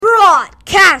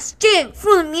Broadcasting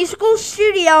from the musical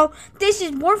studio, this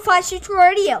is More 562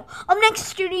 Radio. Up next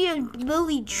studio is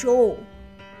Billy Joel.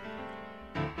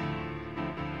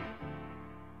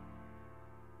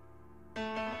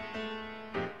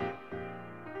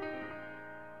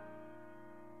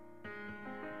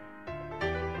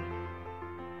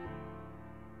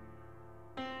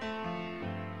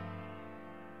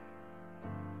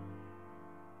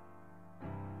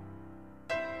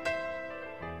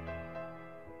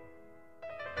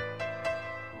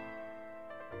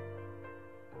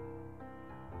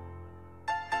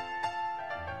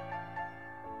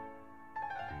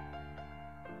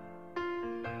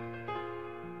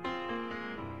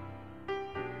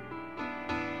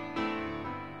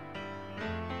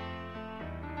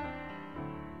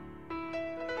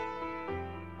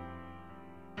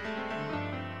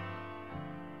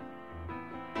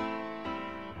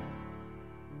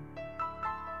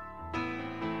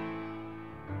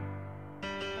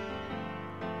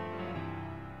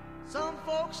 Some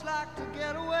folks like to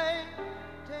get away,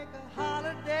 take a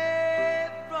holiday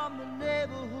from the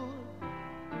neighborhood.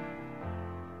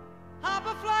 Hop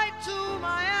a flight to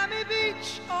Miami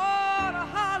Beach or to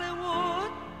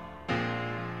Hollywood.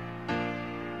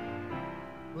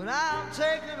 But I'm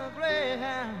taking a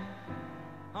Greyhound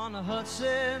on the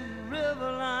Hudson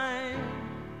River line.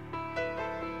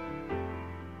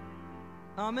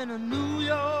 I'm in a New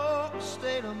York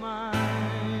state of mind.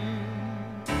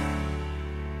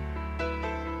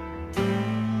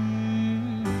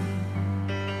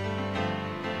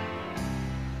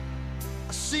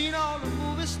 Seen all the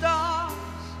movie stars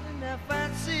in their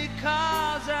fancy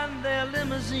cars and their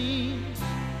limousines.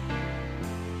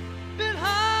 Been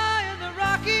high in the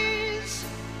Rockies,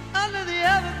 under the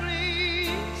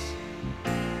evergreens.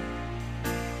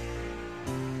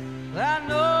 I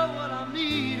know what I'm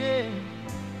needing,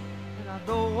 and I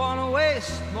don't want to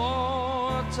waste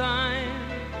more time.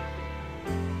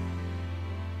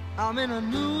 I'm in a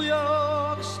New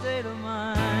York state of mind.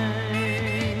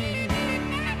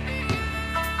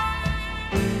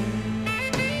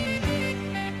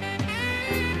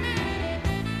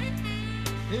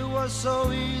 It was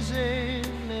so easy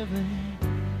living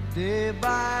day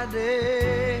by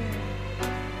day,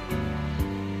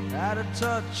 out of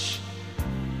touch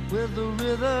with the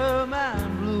rhythm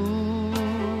and blues.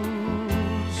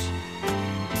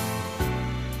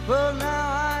 But now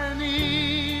I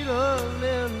need a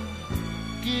little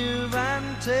give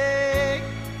and take.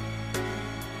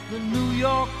 The New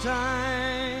York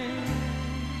Times,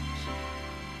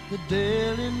 the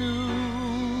Daily News.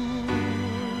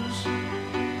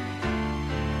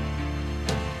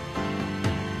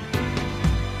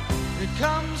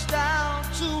 Comes down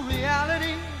to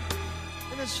reality,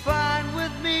 and it's fine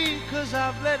with me, 'cause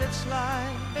I've let it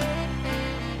slide. I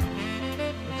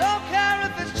don't care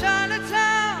if it's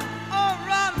Chinatown or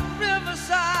on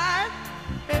Riverside.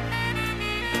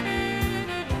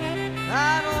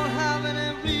 I don't have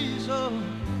any reason,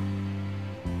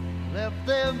 left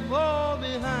them all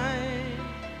behind.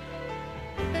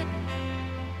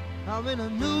 I'm in a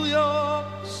New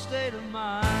York state of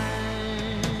mind.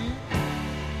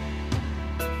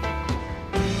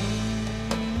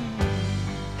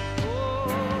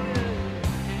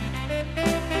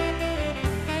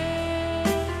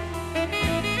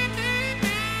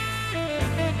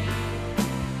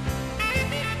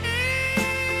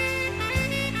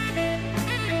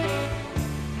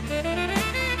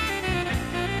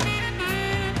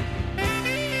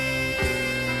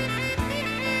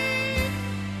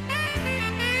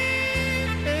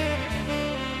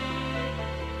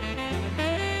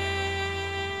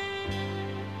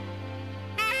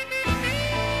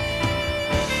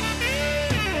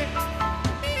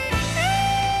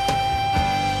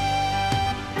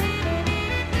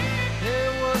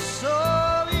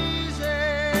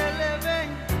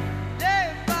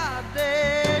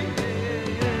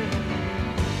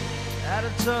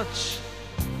 Touch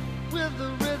with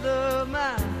the rhythm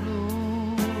and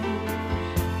blues.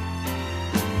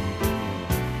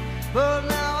 But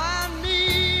now I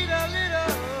need a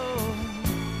little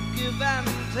give and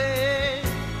take.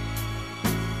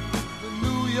 The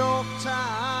New York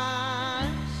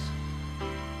Times,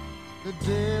 the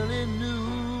Daily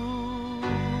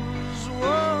News.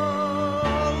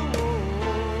 Whoa,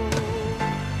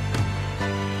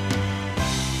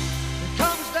 it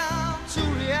comes down to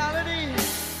reality.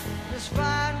 It's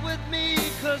fine with me,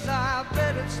 'cause I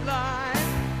let it slide.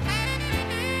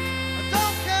 I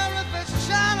don't care if it's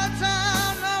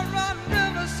Chinatown or on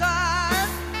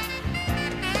Riverside.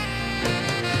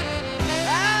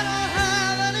 I don't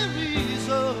have any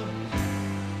reason,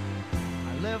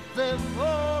 I left them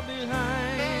all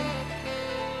behind.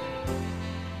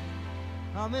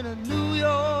 I'm in a New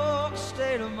York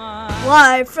state of mind.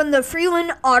 Live from the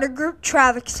Freeland Auto Group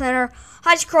Traffic Center.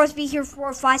 Hi, it's Crosby here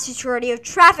for 56 Radio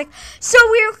Traffic. So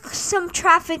we're some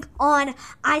traffic on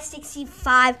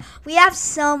I-65. We have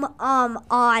some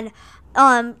on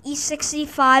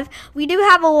E65. We do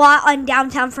have a lot on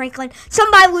downtown Franklin. Some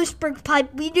by Lewisburg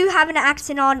Pipe. We do have an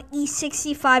accident on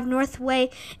E65 Northway,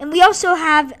 and we also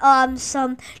have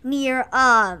some near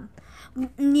what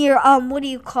do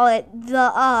you call it?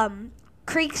 The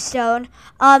Creekstone.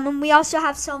 And we also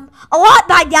have a lot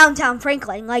by downtown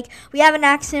Franklin. Like, we have an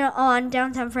accident on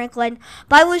downtown Franklin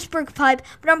by Lewisburg Pipe.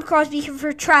 But I'm Crosby here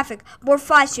for traffic. More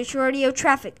 56 Radio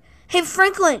Traffic. Hey,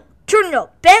 Franklin, turn it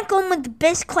up. Back on with the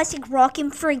best classic rock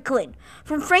in Franklin.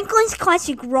 From Franklin's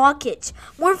Classic Rockets.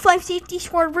 More 550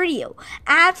 Squad Radio.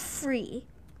 Ad free.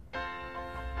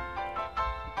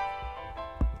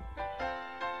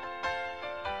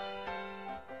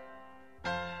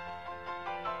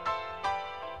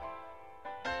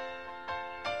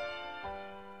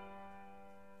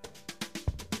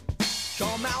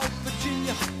 Come out,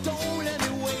 Virginia, don't let me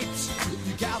wait.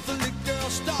 You Catholic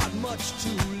girls start much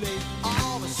too late.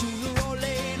 Oh, but sooner or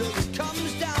later it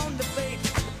comes down to fate.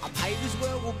 I might as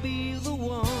well be the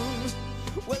one.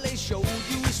 Well, they showed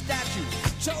you a statue,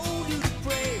 told you to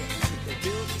pray. They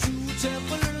built you a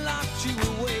temple and locked you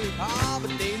away. Ah,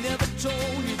 but they never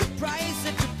told you the price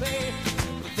that you pay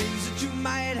for things that you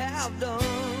might have done.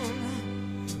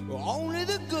 Only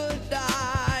the good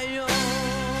die young.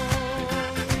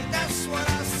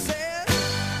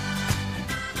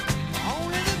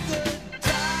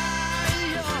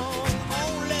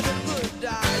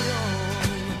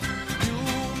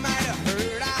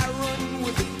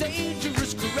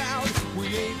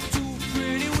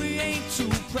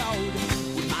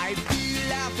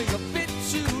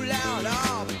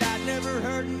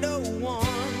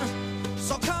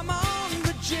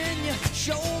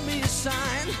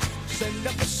 Send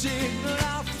up a signal,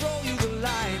 I'll throw you the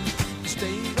line.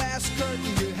 Stained glass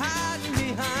curtain you're hiding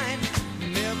behind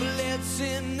never lets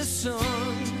in the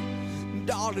sun.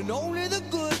 Darling, only the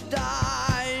good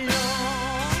die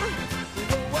young.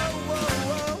 Whoa, whoa, whoa,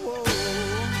 whoa, whoa.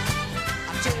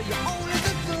 I tell you, only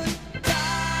the good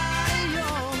die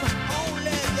young.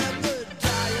 Only the good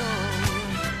die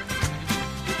young.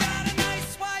 You got a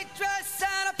nice white dress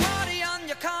and a party on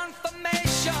your confirmation.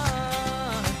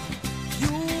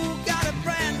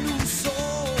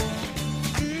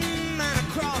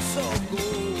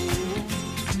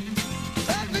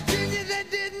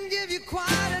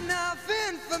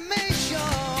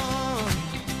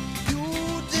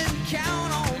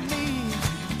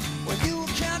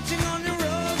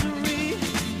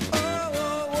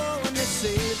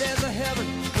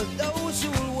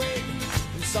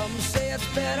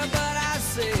 Better, but I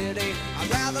say it ain't. I'd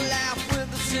rather laugh with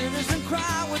the sinners than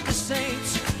cry with the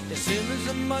saints. The sinners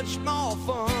are much more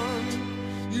fun.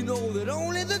 You know that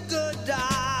only the good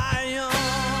die young.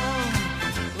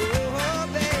 Oh,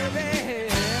 baby,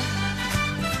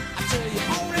 I tell you,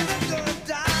 only the good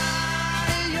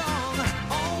die young.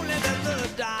 Only the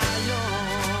good die young.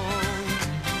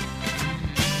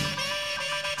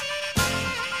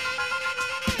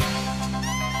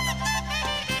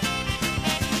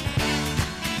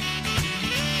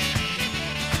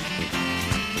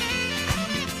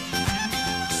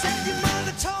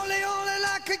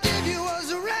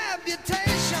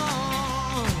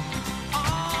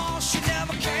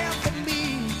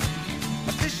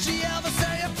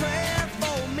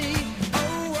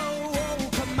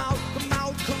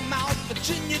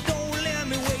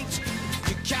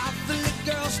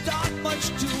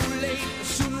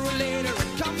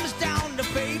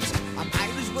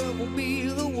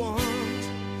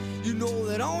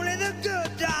 Only the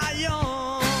good die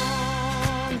young.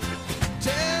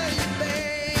 Tell you,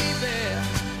 baby,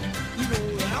 you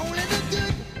know that only the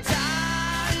good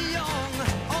die young.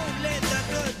 Only the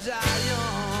good die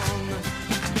young.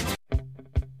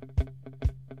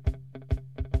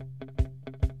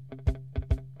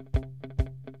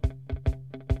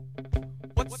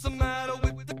 What's the matter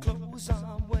with the clothes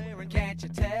I'm wearing? Can't you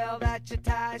tell that your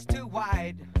tie's too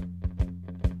wide?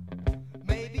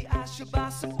 Maybe I should buy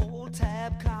some old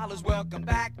tab collars. Welcome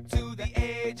back to the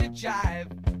age of jive.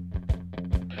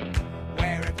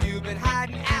 Where have you been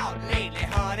hiding out lately,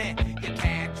 honey? You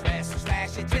can't dress as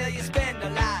flashy till you spend a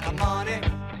lot of money.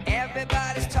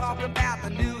 Everybody's talking about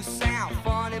the new sound,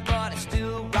 funny, but it's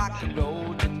still rock and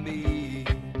roll to me.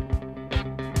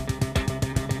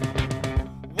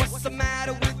 What's the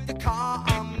matter with the car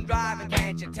I'm driving?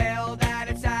 Can't you tell that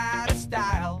it's out of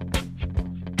style?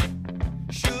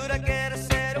 Should I get a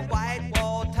set of white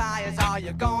wall tires? Are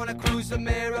you gonna cruise the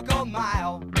Miracle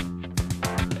Mile?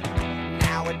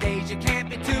 Now you can't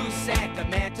be too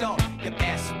sentimental. Your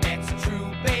best bet's true,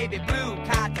 baby blue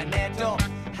continental.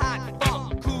 Hot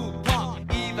funk, cool punk,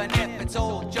 even if it's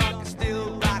old junk, it's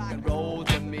still rock and roll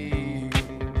to me.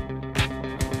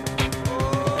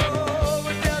 Oh,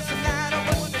 it doesn't matter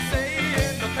what they say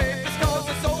in the papers, 'cause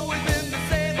it's always in the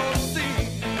same old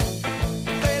scene.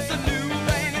 There's a new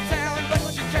band in town,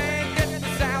 but you can't get the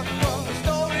sound from a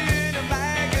story in a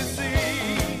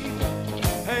magazine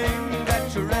aimed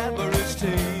at your average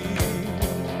teen.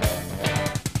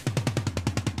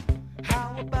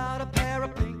 How about a pair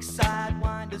of pink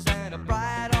sidewinders and a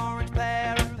bright orange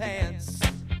pair of pants?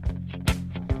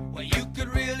 Well, you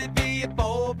could really be a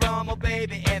Beau Brummel,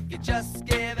 baby, if you just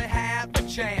give it half a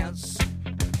chance.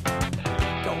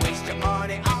 Don't waste your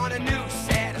money on a new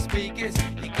set of speakers.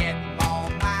 You get more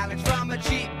mileage from a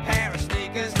cheap pair of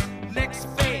sneakers. Next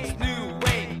phase, new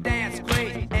wave, dance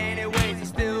crazy. Anyways, it's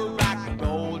still rock and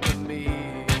roll to me.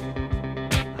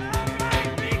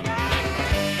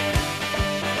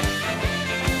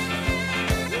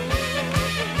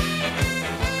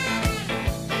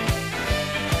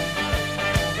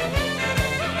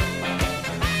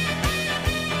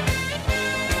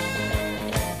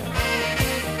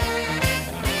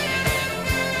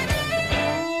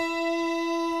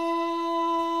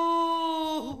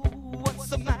 What's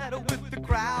the matter with the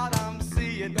crowd I'm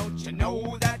seeing? Don't you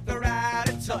know that they're out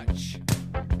of touch?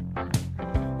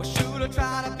 Well, should I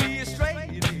try to be a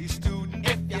straight A student?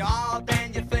 If you are,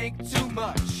 then you think too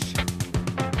much.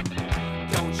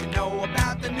 Don't you know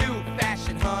about the new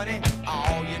fashion, honey?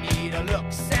 All you need are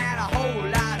looks and a whole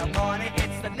lot of money.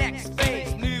 It's the next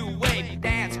phase, new wave,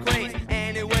 dance craze.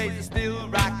 Anyways, it's still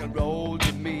rock and roll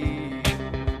to me.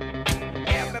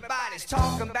 Everybody's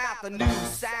talking about the new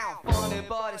sound, funny,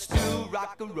 but it's still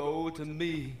rock and roll to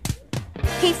me.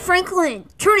 Hey Franklin,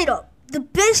 turn it up. The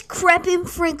best crap in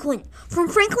Franklin. From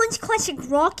Franklin's Classic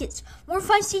Rockets. More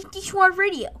 560 Swat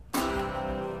Radio. I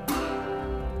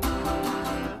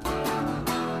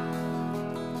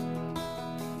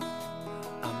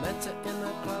met her in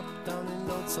a club down in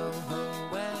Old Soho,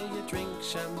 where you drink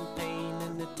champagne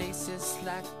and it tastes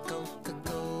like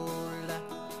Coca-Cola.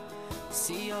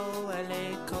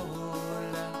 C-O-L-A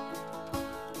Cola.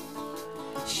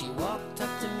 She walked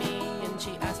up to me and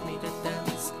she asked me to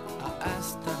dance. I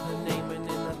asked her her name and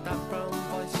in a dark brown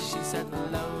voice she said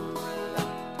Lola.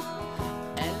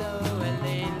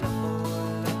 L-O-L-A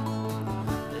Lola.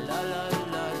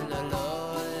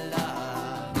 La-la-la-la-la-la.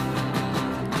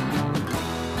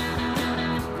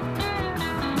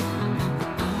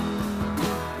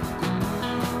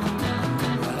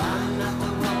 Well, I'm not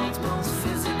the world's most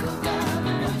physical guy,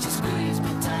 but when she squeezed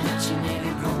me tight, she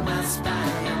nearly broke my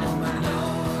spine. Oh my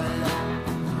Lola,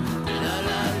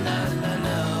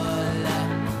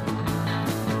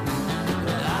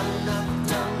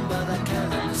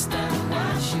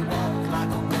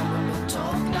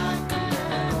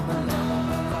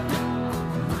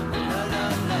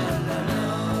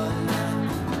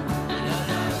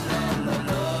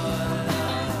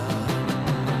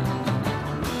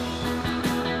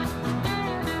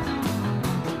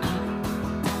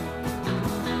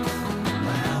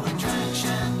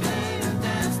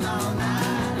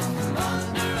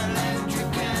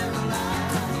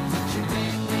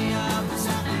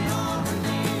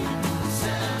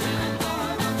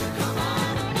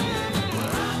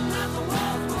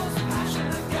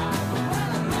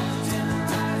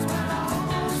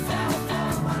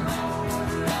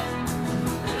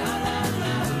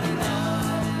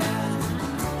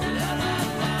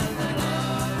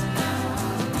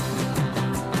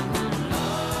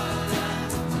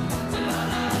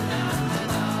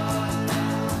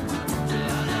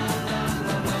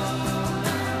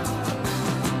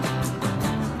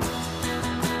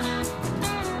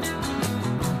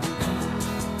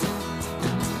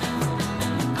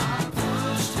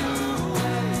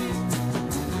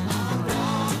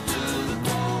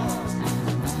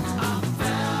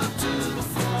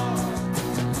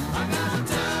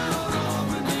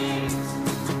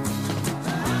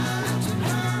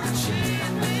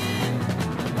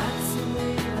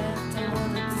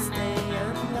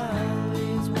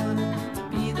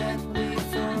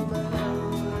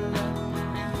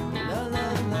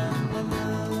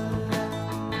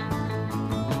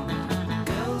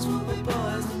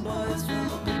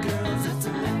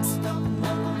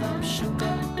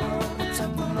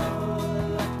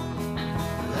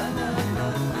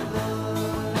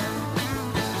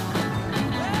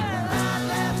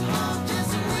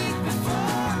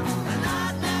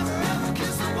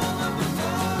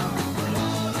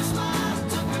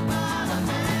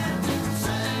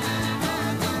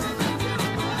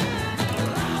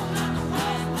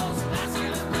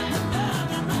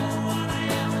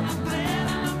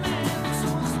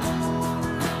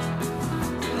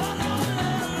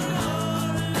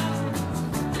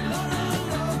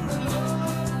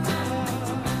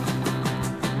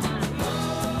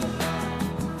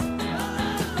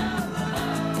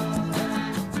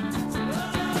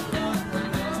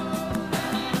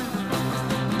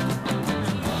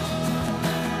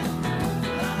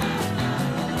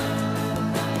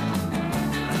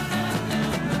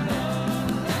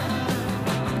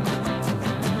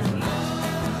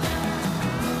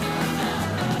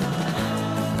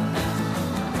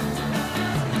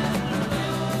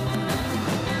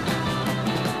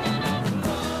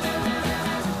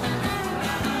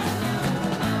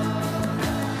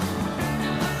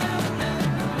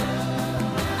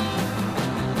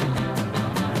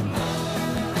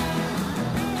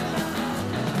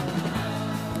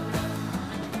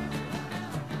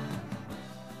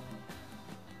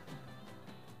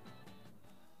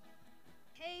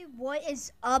 What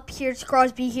is up? Here's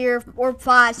Crosby here, or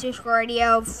 5-6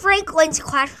 Radio. Franklin's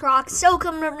Classic Rock. So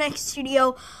coming up next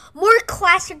studio, more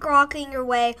classic rocking your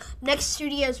way. Next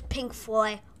studio's Pink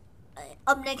Floyd.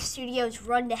 Up next studio's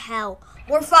Run to Hell.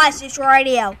 More 5-6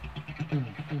 Radio.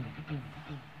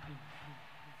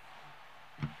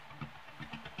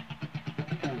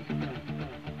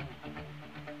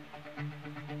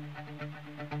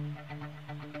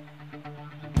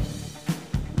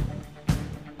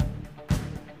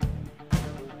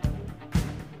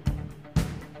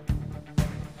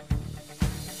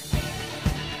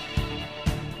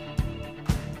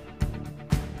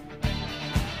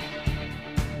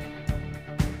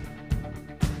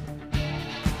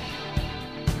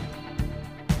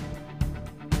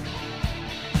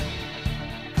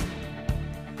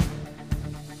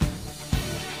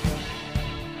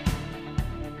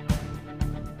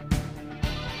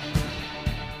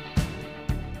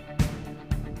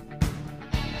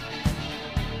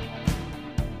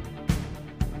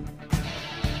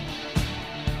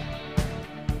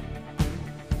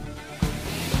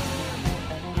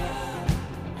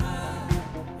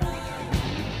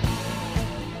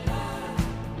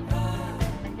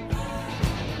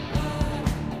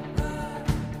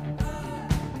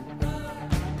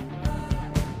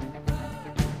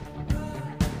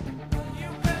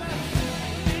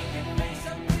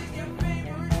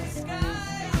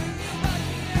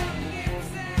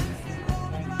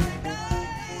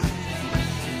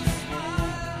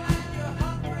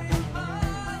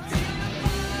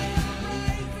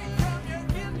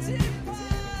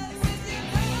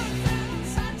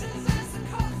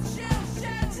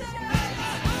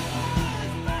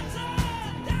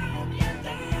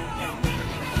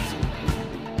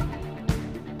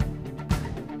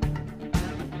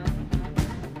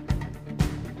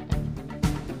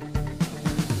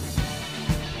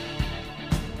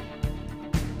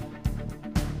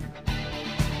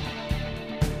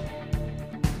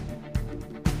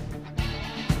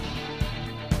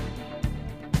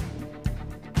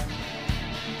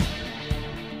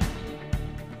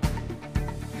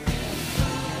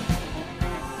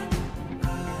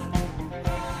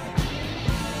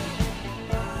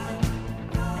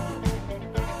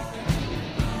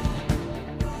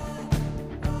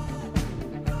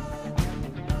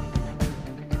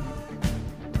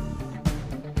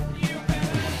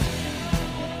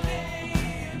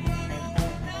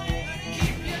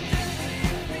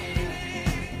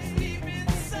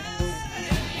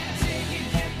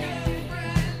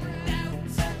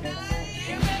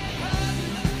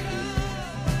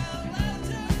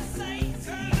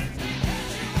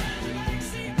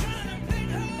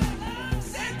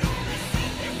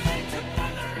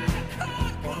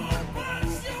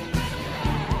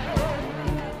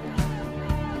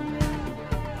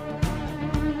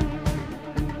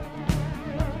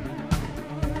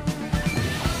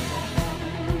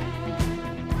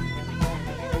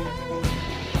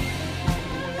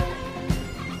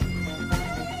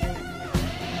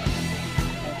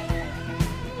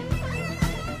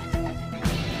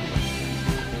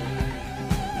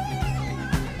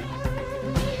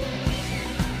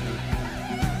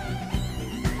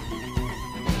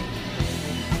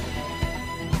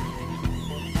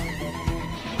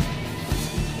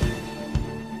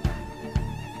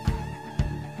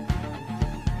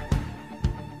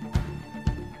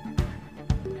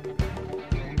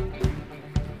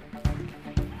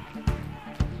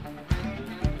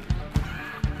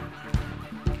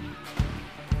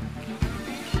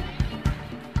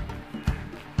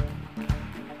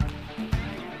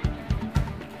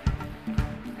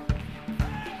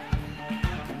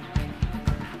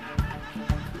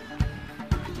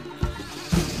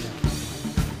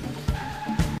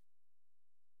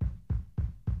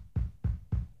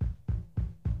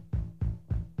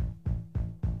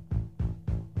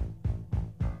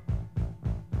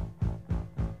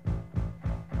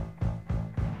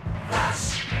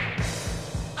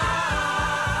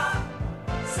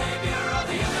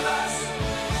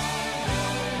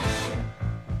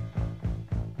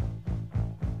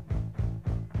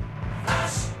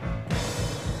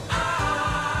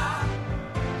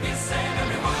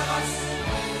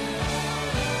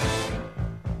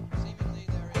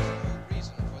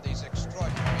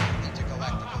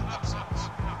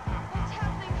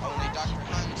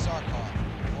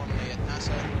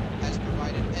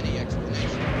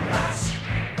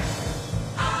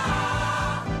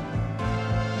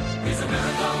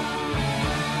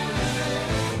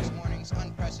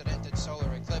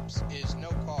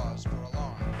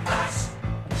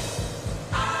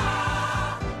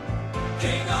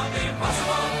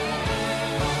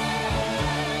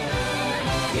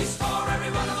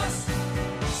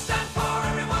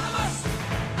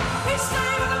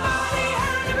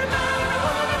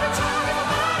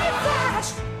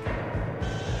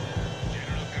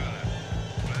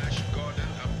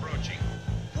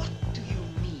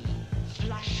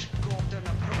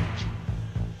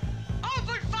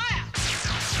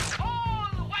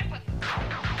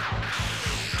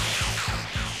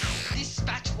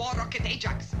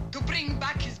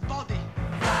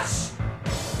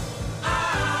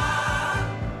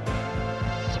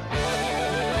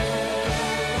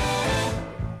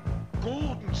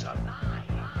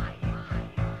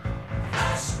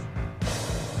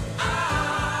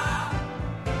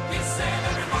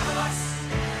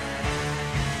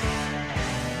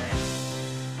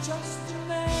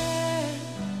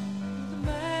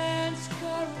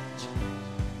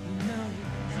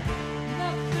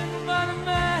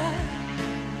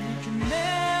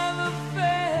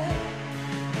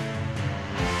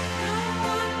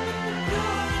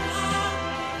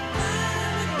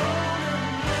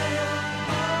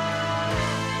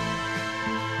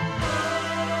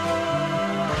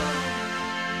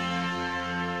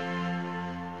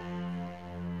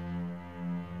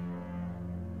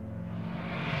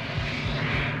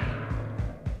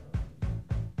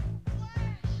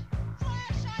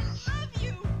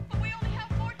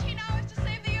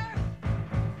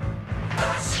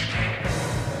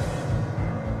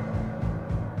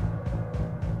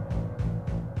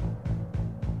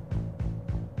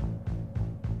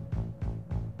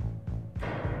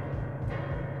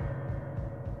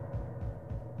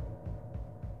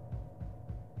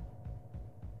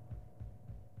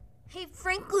 Hey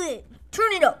Franklin,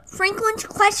 turn it up. Franklin's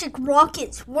Classic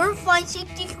Rockets, Warm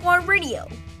 560 Squad Radio.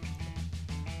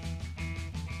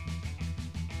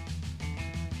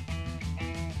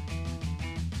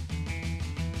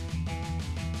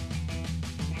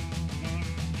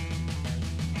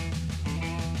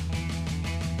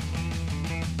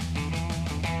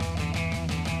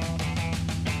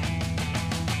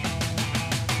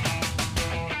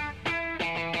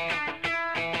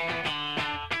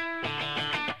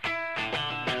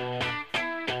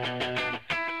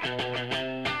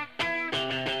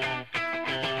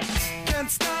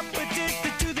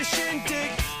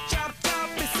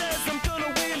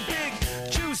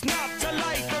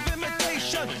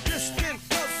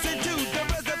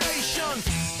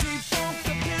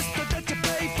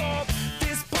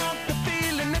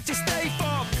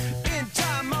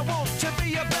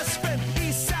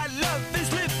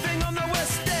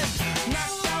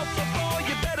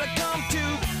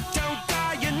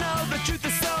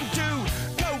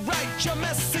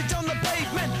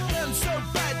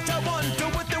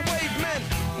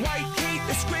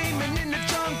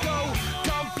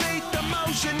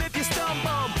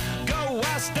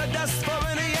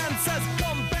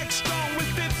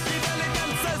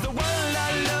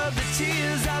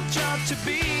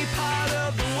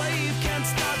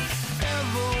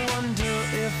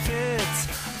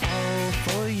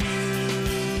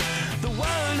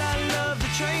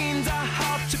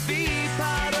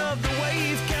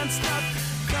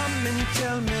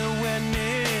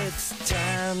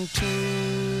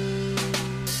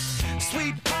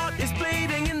 Sweetheart is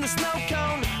bleeding in the snow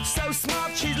cone. So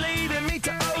smart, she's leading me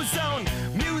to ozone.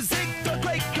 Music, the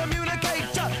great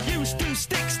communicator. Use two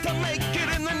sticks to make it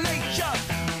in the nature.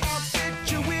 I'll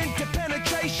get you into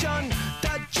penetration.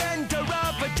 The gender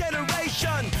of a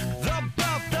generation. The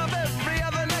birth of every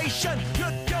other nation.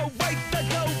 Look your way, the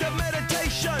gold of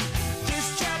meditation.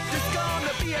 This chapter's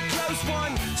gonna be a close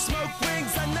one. Smoke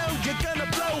rings, I know you're gonna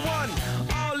blow one.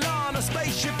 All on a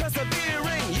spaceship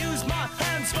persevering. Use my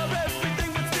hands for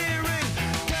everything but steering.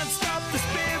 Can't stop the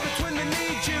spirits when they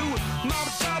need you. Mob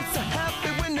tops are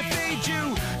happy when they feed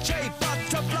you.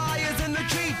 J-butterflies in the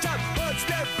treetop. Birds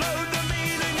that blow the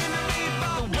meaning in the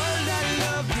bebop. The world I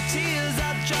love, the tears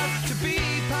I drop. To be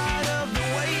part of the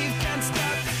wave can't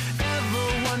stop. Ever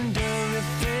wonder if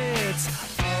it's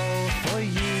all for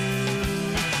you?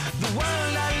 The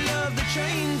world I love, the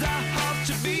trains I hop.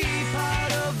 To be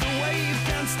part of the wave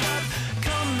can't stop.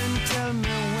 Come and tell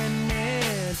me when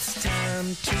it's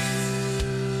time to.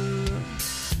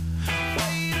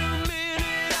 Wait a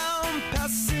minute, I'm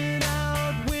passing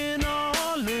out, win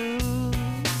or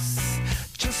lose,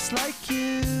 just like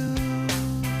you.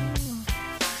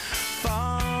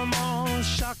 Far more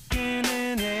shocking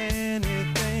than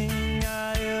anything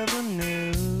I ever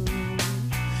knew.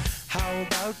 How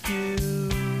about you?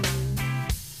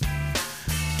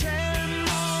 10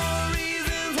 more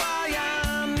reasons why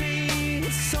I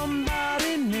need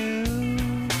somebody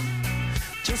new,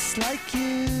 just like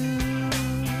you.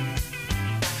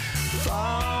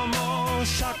 Far more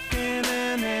shocking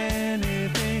than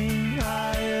anything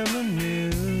I ever knew.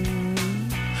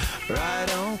 Right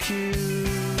on cue.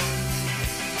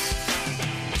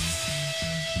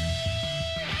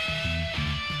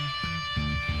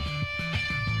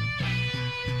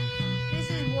 This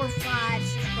is War 5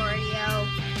 Radio.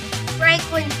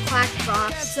 Franklin's Classic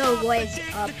Rock, so was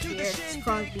up here. It's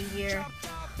Crosby here.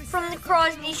 From the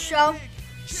Crosby Show.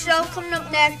 So coming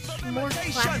up next, more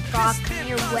Classic Rock coming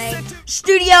your way.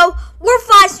 Studio, War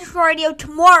 5 Radio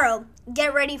tomorrow.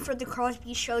 Get ready for the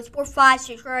Crosby Show. It's War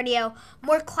 5 Radio.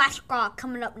 More Classic Rock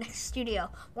coming up next studio.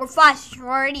 War 5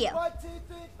 Radio. 1, 2,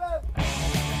 3, 4.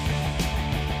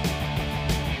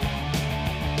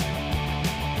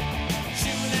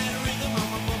 Shooting at a rhythm on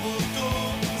my bubble door.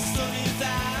 The sun is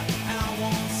out and I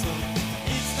want some.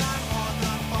 It's not hard,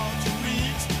 not far to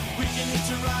reach. We can hitch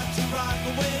a ride to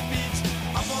Rockaway Beach.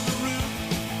 Up on the roof,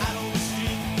 out on the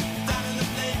street. Down in the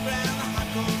playground, the hot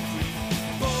concrete.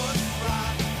 Boys,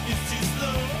 rock, it's too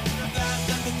slow.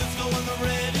 That's the disco on the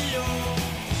radio.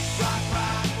 Rock,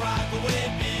 rock,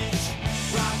 Rockaway Beach.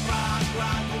 Rock, rock,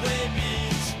 Rockaway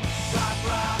Beach.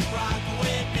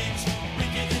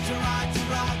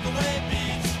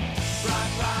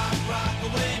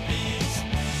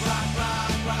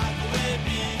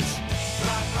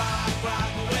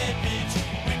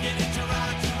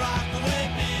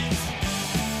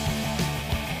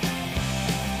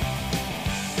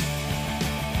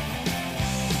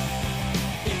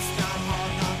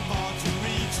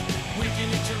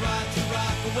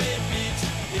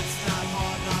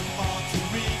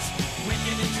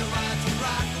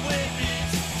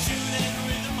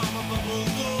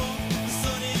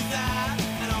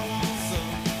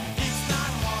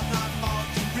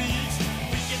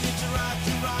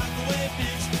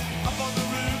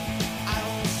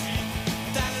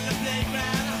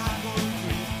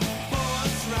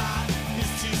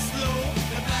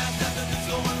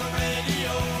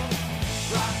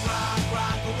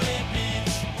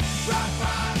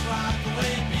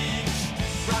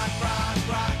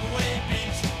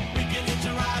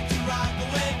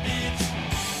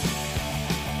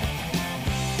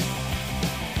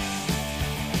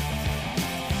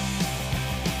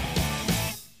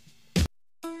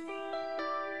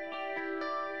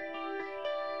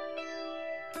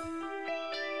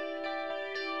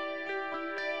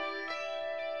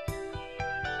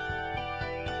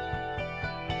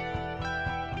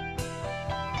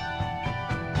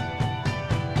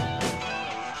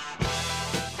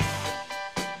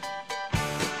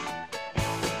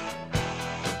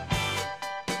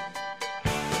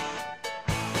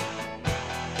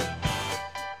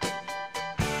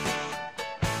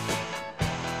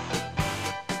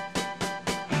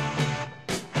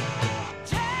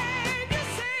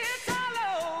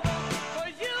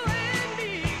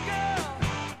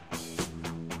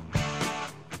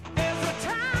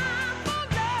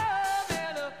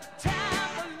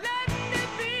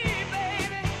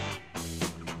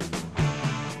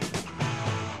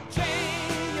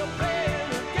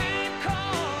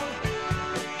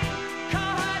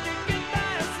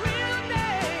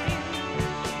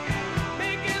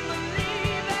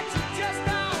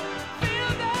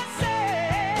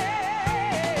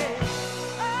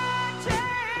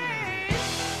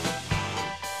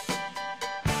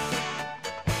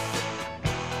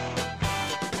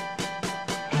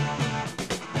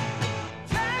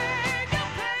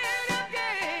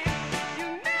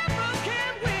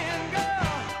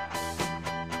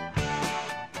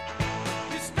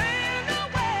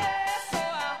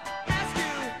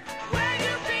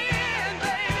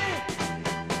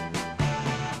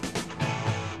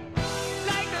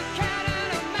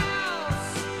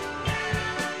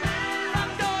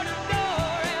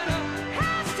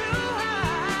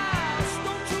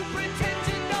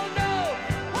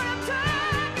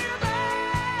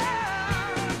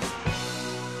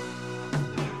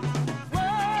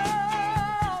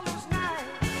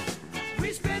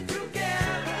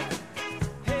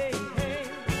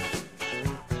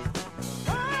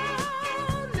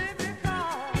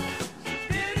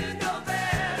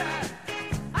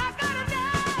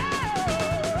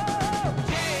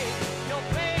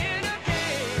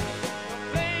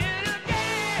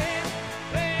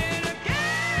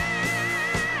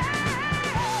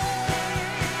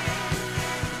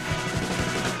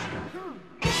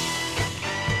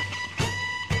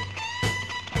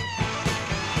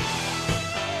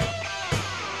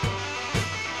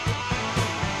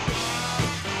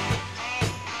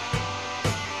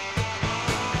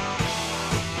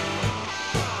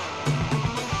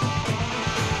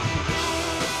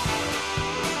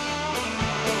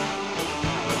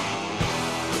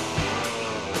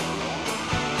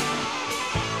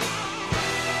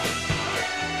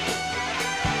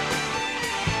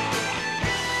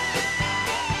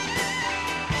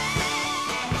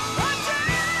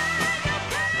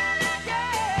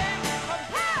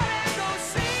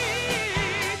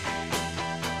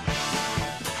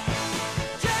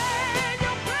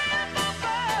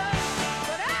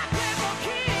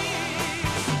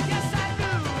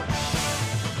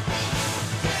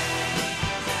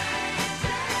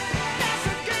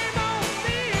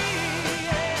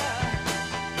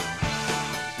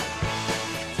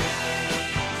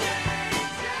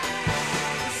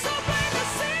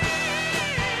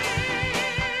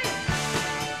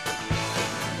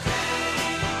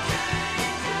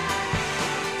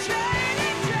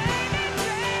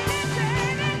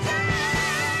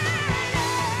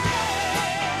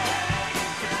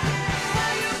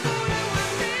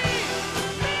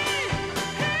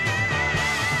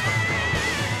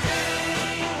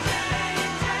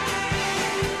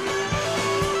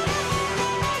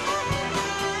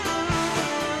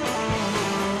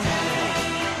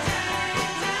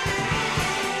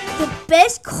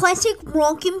 best classic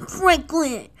rock in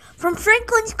Franklin. From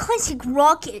Franklin's Classic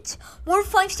Rockets, more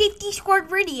 5 Safety Squad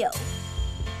Radio.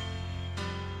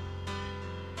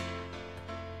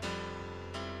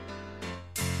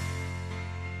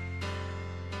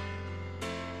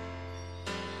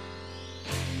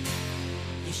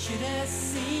 You should have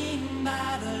seen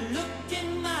by the look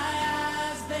in my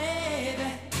eyes,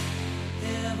 baby,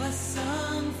 there was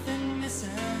something missing.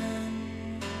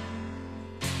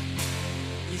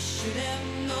 You should have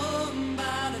known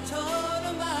by the tone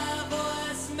of my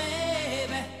voice,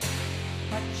 maybe,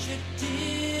 but you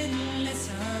didn't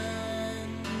listen.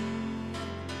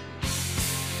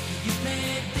 You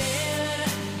played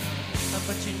dead,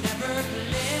 but you never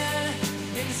played.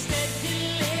 Instead you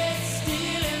laid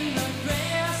still in the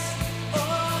grass,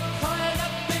 oh, coiled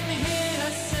up in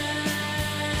his sand.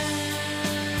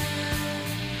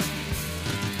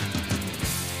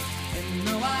 And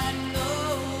though I know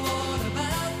all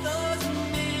about those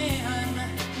men,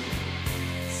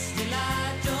 still I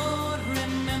don't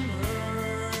remember.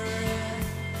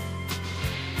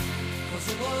 'Cause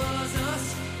it was us,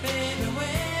 baby,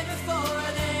 way before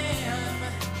them,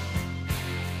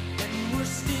 and we're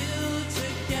still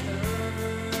together.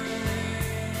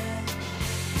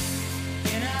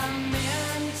 And I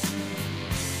meant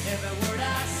every word I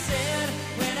said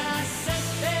when I said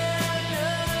that I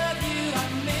love you. I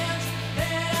meant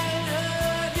that I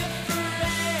love you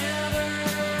forever.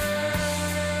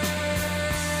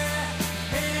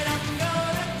 And I'm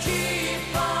gonna keep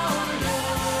on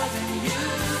loving you,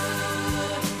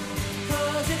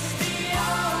 'cause it's the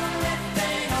only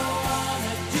thing I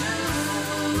wanna do.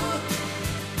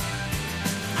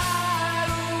 I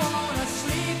don't wanna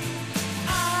sleep,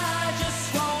 I just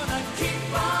wanna keep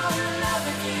on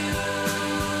loving you.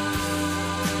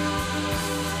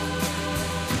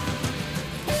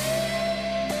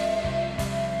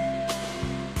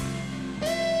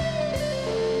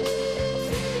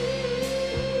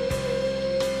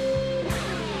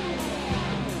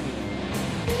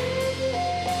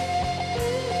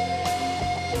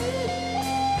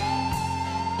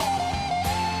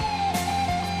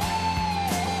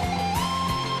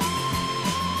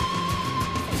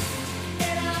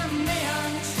 And I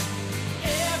meant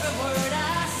every word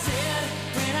I said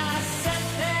when I said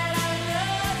that I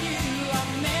love you. I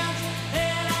meant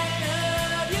that I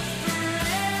love you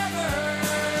forever.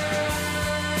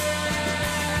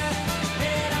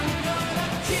 And I'm gonna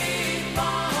keep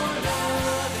on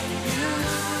loving you,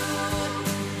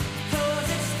 'cause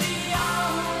it's the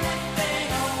only thing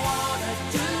I wanna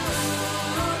do.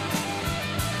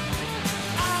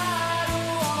 I don't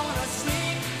wanna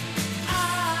sleep, I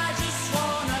just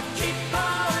wanna keep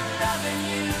on loving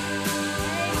you.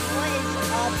 What is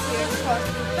up here,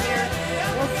 Crosby here?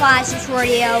 We're 5 Safety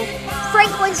Radio.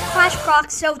 Franklin's Classic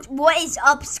Rock. So, what is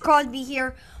up, Crosby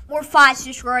here? We're 5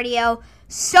 Safety Radio.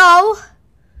 So,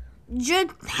 just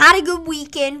had a good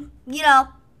weekend. You know,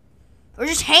 we're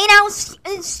just hanging out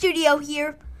in the studio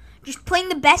here, just playing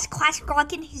the best classic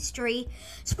rock in history.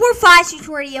 Sport 5 Safety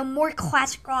Radio. More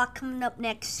classic rock coming up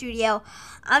next, studio.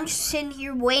 I'm just sitting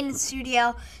here waiting in the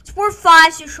studio. Sport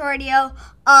 5 Safety Radio.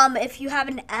 If you have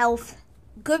an elf,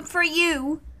 good for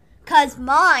you, cause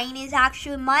my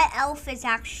elf is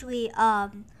actually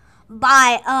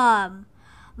by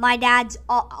my dad's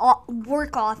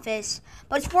work office.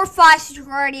 But Sport 5 Safety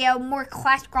Radio, more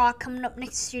classic rock coming up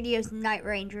next. Studio's Night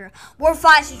Ranger. Sport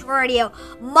 5 Safety Radio,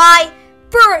 my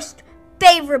first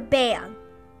favorite band.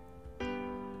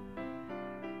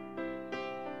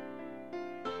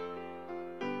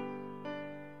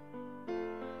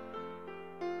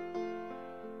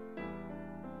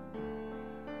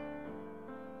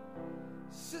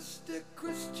 Sister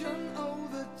Christian, oh,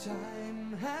 the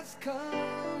time has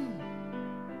come,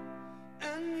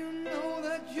 and you know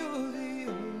that you're the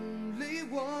only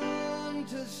one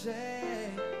to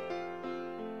say,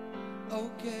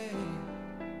 okay.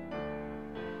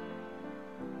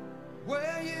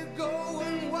 Where you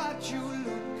going, what you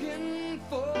looking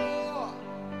for?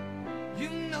 You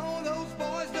know those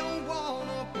boys don't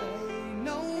wanna play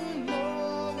no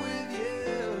more with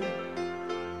you.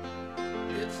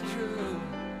 It's true.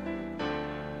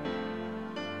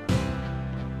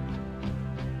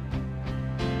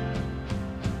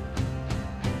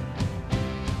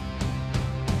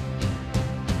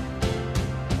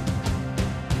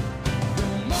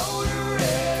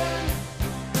 Motoring,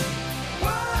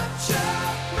 watch your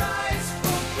price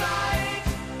for flight.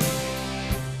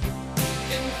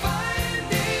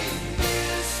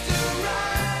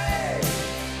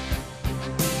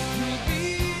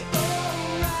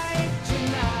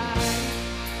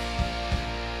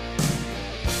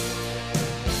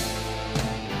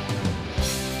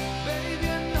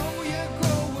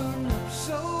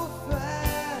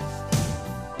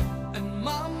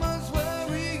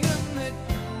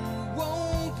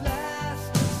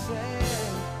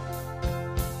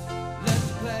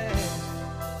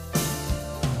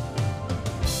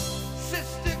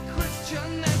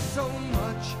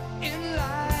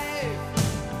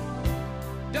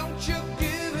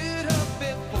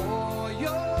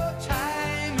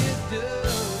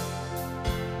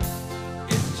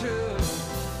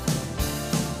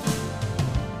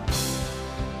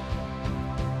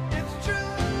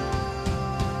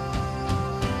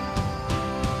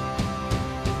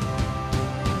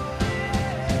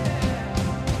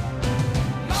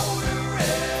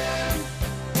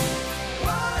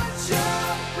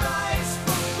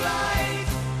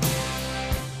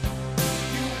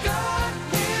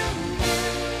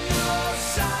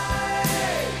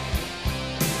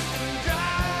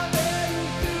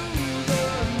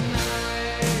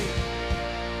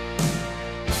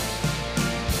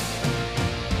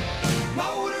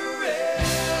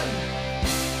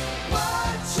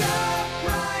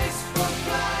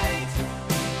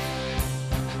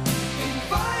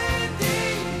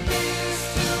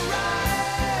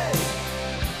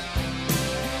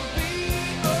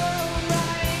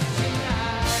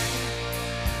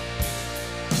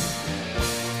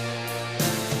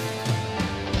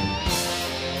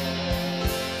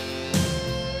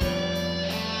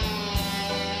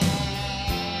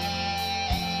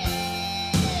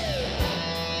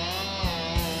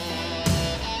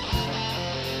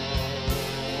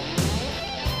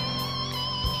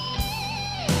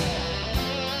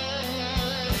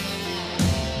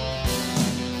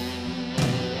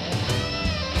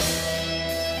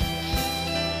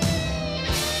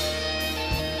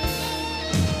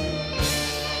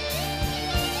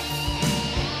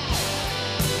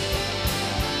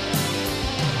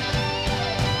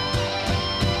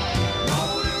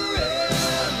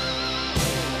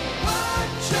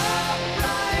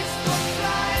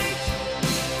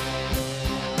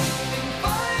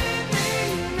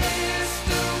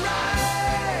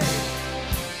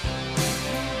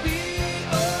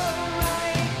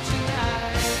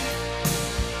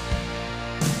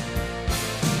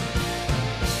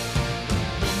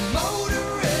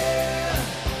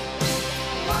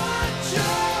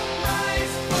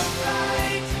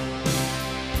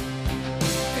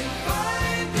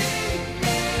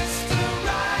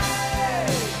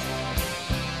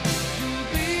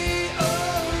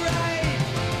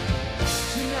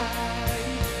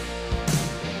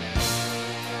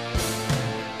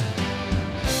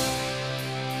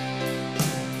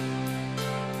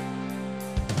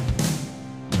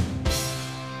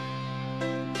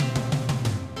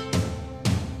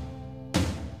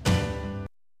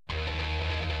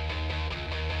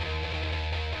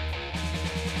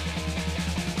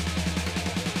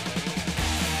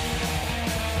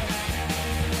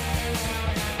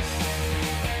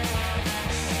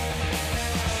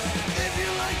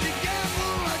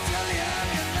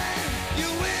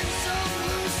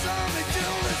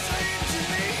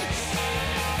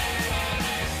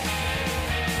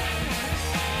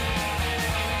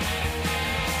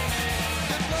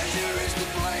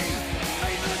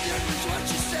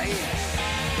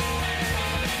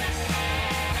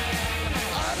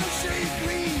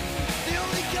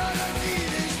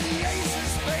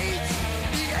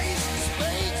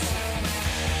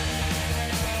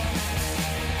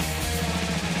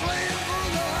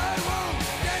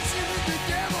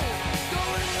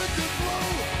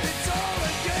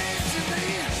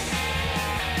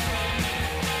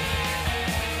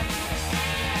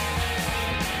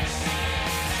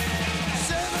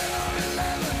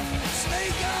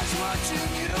 you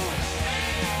knew.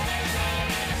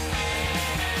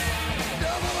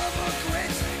 Double up or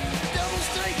quit, double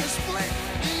strike or split.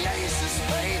 The ace of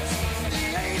spades, the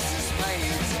ace of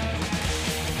spades.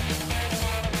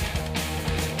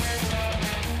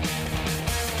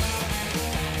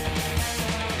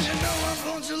 You know I'm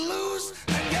going to lose,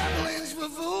 and gambling's for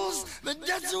fools. But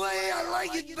that's the way I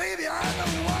like it, baby. I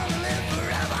don't want to live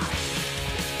forever.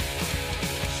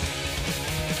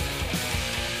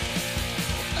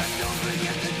 And don't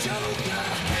forget the Joker.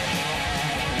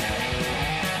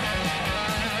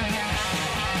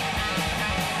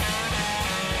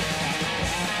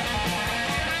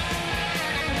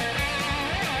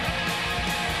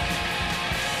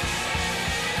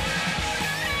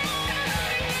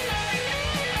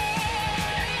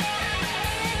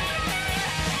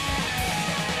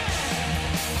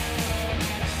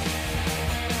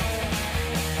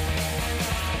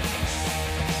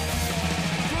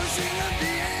 Pushing up the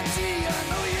ante, I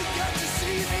know you got to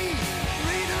see me.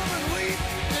 Read 'em and weep,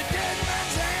 the dead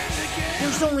man's hand again.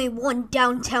 There's only one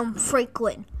downtown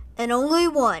Franklin, and only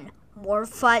one more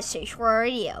 5-6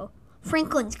 radio.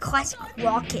 Franklin's Classic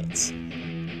Rockets.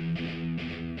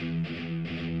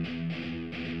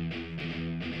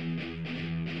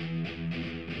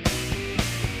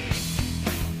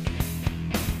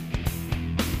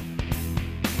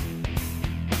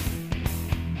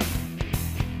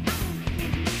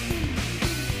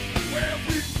 Well,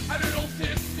 we a little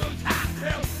sisters hot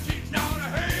hell, cheating on a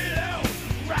halo,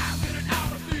 rising and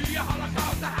out of the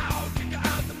Holocaust, the house, kick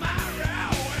out the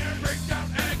Myra, and break down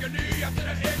agony after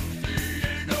the ecstasy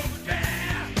and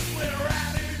overcast. We're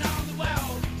riding on the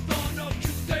wall, don't know to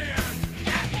stand.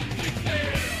 Got to fix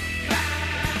it.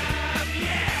 Five,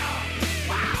 yeah,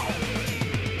 wow.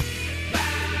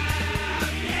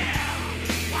 Five,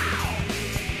 yeah, wow.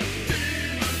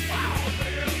 Demons, wow,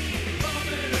 they're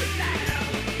coming down.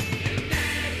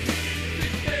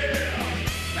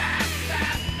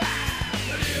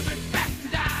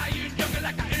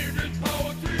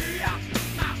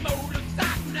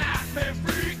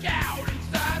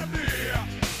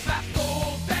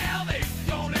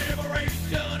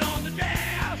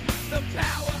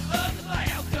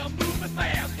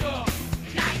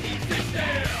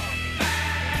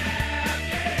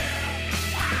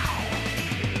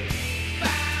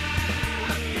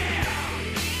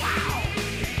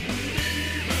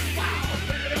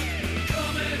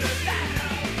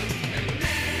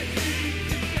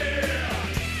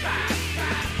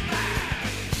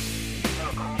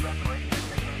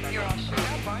 You're all shut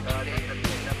up, aren't you, Dave?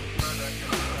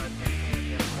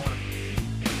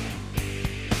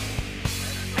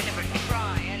 I never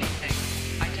try anything.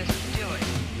 I just do it.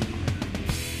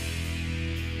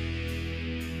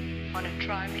 Want to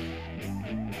try me?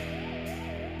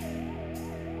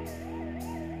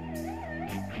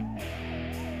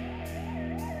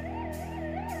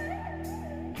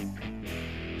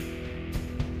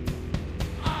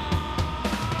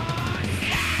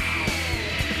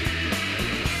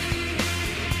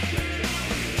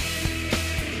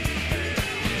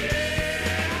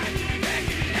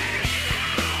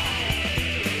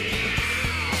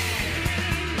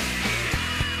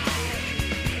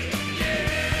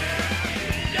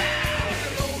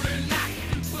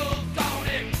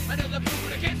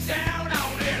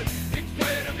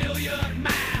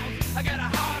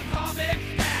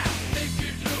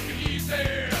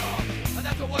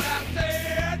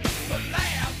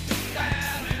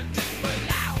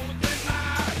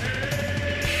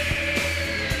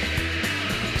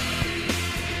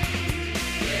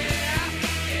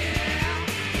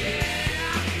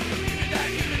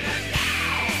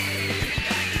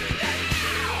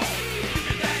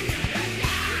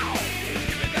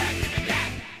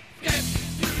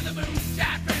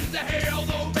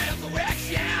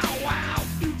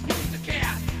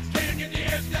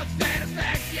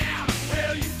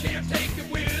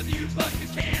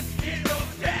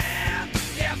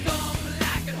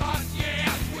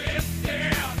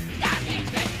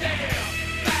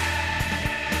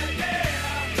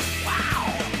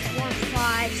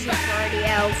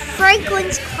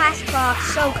 Franklin's Classic Rock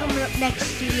show coming up next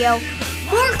studio.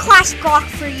 More Classic Rock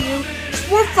for you. It's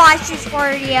more 5-6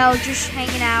 radio, just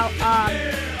hanging out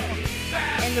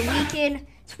in the weekend.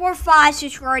 It's more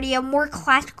 5-6 radio, more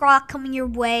Classic Rock coming your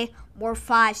way. More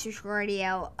 5-6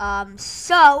 radio.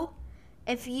 So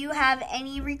if you have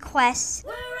any requests,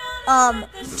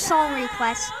 song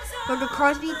requests, go to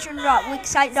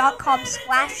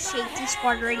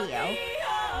crosbyturner.wixsite.com/ShakeThisPodRadio,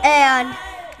 and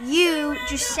you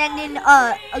just send in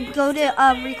go to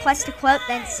request a quote,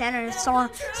 then send in a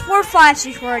song. It's more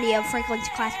 5-6 radio, Franklin's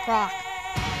Classic Rock.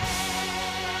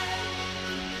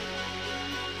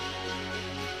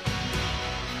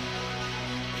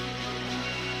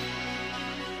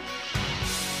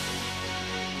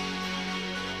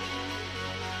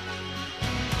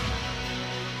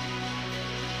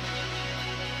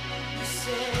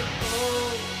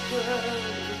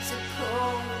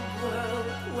 world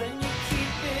when you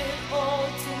keep it all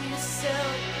to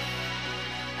yourself.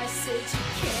 I said you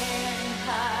can't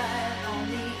hide on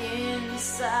the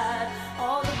inside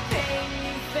all the pain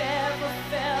you've ever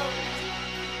felt.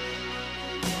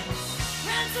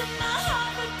 Ransom my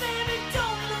heart, but baby,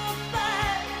 don't look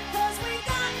back, 'cause we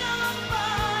got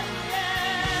nobody else.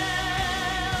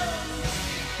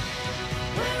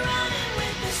 We're running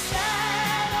with the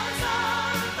shadows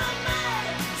of the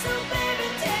night, so baby,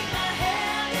 take my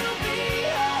hand, you'll be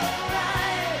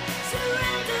alright.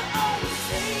 Surrender all your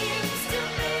dreams to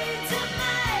me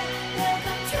tonight, they'll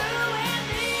come true in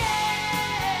the end.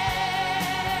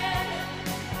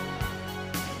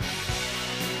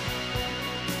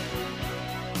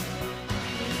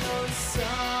 You know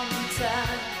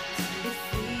sometimes it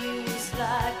feels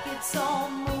like it's all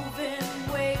moving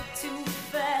way too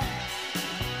fast.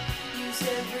 Use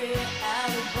every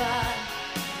alibi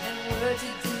and word to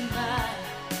deny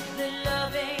that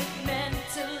love ain't meant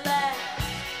to last.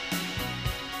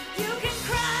 You can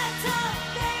cry tough,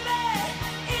 baby,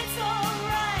 it's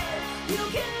alright. You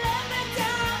can let me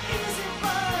down easy,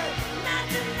 but not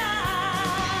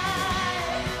tonight.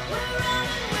 We're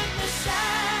running with the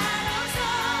shadows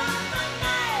of the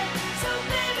night, so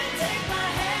baby, take my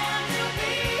hand, you'll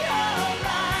be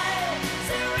alright.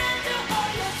 Surrender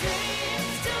all your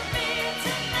dreams to me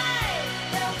tonight,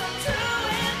 they'll come true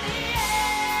in the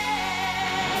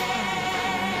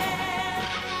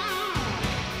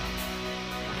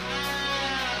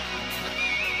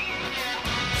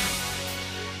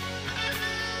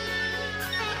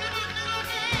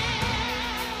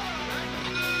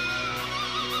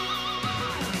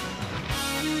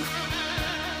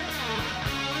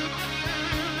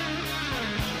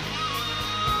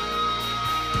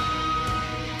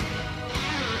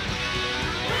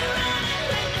We're running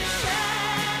with the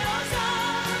shadows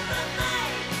of the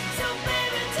night, so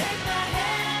baby, take my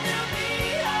hand, you'll be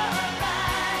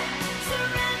alright.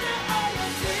 Surrender all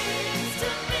your dreams to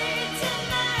me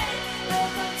tonight,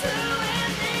 they'll come true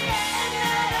in the end.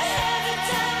 Not a heavy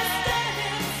time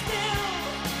standing still.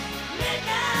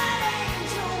 Midnight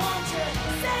angel, won't you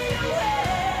say you will?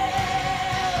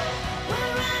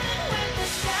 We're running with the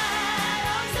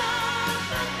shadows of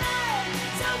the night,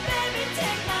 so baby,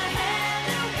 take my hand,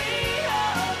 you'll be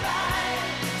alright.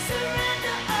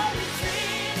 Surrender all your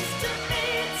dreams to me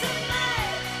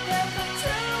tonight, they'll come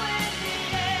true in the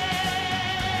end.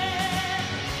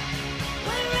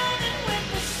 We're running with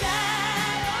the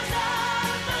shadows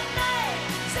of the night,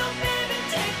 so baby,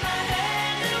 take my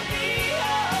hand, it'll be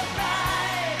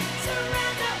alright.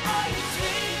 Surrender all your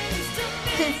dreams to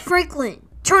me. Franklin,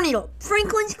 turn it up.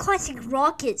 Franklin's Classic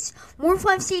Rockets. More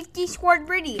 5 Safety Squad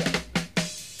Radio.